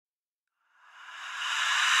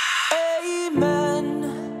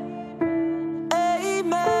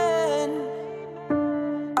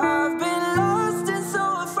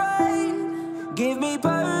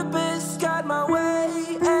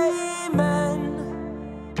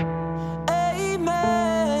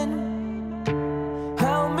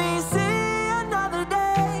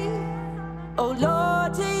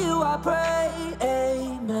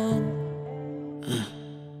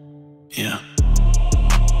Yeah.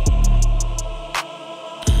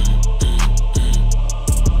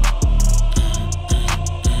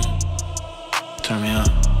 Turn me up.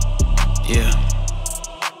 Yeah.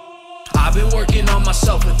 I've been working on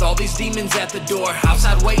myself with all these demons at the door.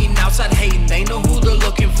 Outside waiting, outside hating, they know who they're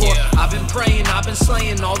looking for. I've been praying, I've been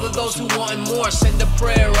slaying all of those who wanting more. Send a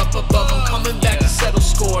prayer up above, I'm coming back to settle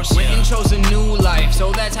scores. Went and chose a new life,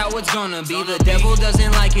 so that's how it's gonna be. The devil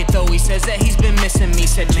doesn't like it though, he says that he's been missing me.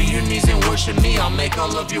 Said to your knees and worship me, I'll make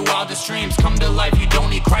all of your wildest dreams come to life. You don't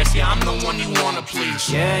need Christ, yeah, I'm the one you wanna please.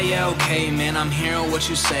 Yeah, okay, man, I'm hearing what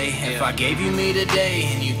you say. If I gave you me today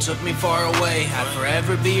and you took me far away, I'd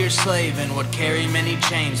forever be your slave and would carry many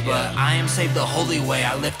chains. But I am saved the holy way,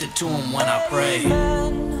 I lift it to him when I pray.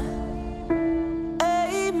 Amen,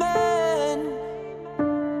 amen.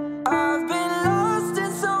 I've been lost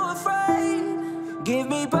and so afraid. Give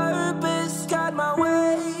me purpose, guide my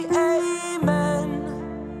way. Amen,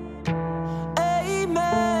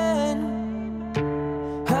 amen.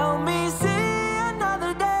 Help me see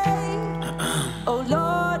another day. Oh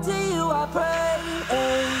Lord, to you I pray.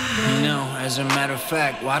 Amen. You know, as a matter of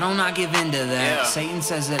fact, why don't I give in to that? Satan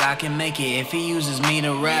says that I can make it if he uses me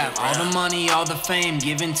to rap. All the money, all the fame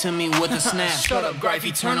given to me with a snap. Shut up, GREIF,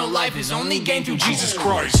 eternal life is only gained through Jesus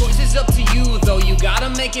Christ. Choice is up to you though, you gotta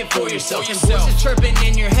make it for yourself. And voices chirping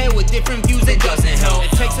in your head with different views, it doesn't help.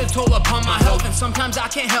 It takes a toll upon my health and sometimes I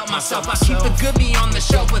can't help myself. I keep the good me on the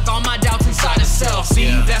shelf with all my doubts inside a self.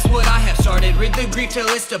 See, that's what I have started, rid the grief till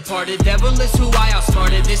it's departed. Devil is who I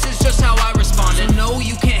outsmarted, this is just how I responded. So no,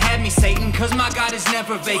 you can't have me, Satan, cause my God is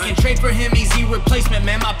never vacant. Trade for him, easy replacement,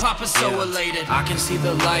 man, my papa's so elated. I can see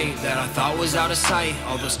the light that I thought was out of sight.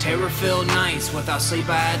 All those terror-filled nights, without sleep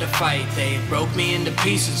I had to fight. They broke me into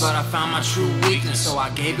pieces, but I found my true weakness. So I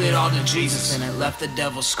gave it all to Jesus, and it left the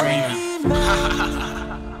devil screaming.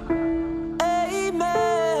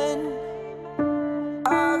 Amen.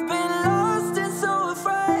 I've been lost and so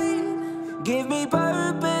afraid. Give me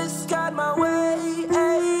purpose, guide my way.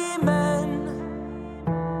 Amen,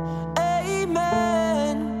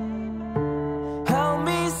 amen. Help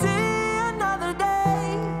me see another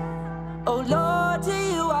day. Oh Lord, to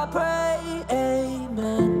you I pray.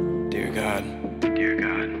 Amen. Dear God,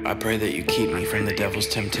 I pray that you keep me from the devil's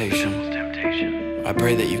temptation. I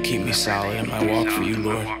pray that you keep me solid in my walk for you,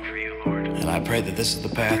 Lord. And I pray that this is the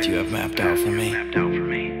path you have mapped out for me.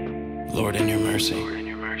 Lord, in your mercy.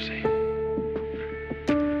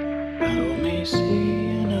 Help me see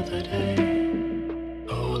another day.